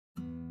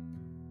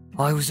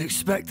I was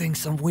expecting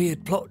some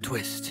weird plot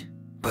twist,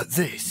 but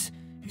this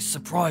is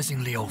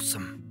surprisingly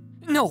wholesome.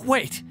 No,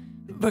 wait,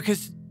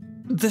 because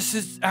this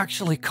is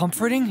actually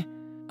comforting?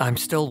 I'm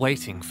still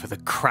waiting for the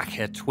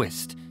crackhead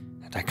twist,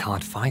 and I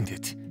can't find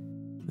it.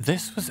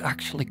 This was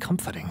actually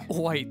comforting.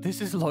 Wait, this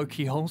is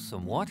low-key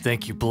wholesome, what?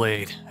 Thank you,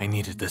 Blade. I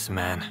needed this,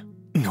 man.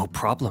 No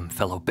problem,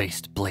 fellow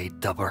based Blade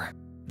dubber.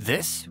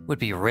 This would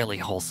be really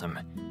wholesome,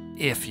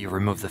 if you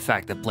remove the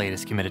fact that Blade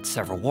has committed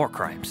several war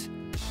crimes.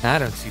 I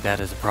don't see that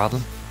as a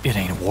problem. It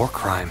ain't a war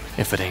crime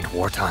if it ain't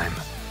wartime.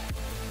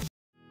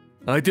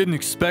 I didn't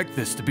expect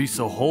this to be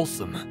so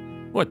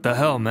wholesome. What the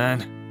hell,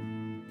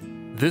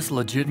 man? This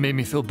legit made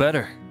me feel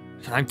better.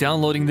 I'm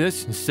downloading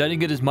this and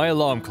setting it as my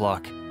alarm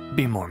clock.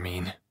 Be more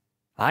mean.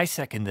 I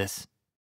second this.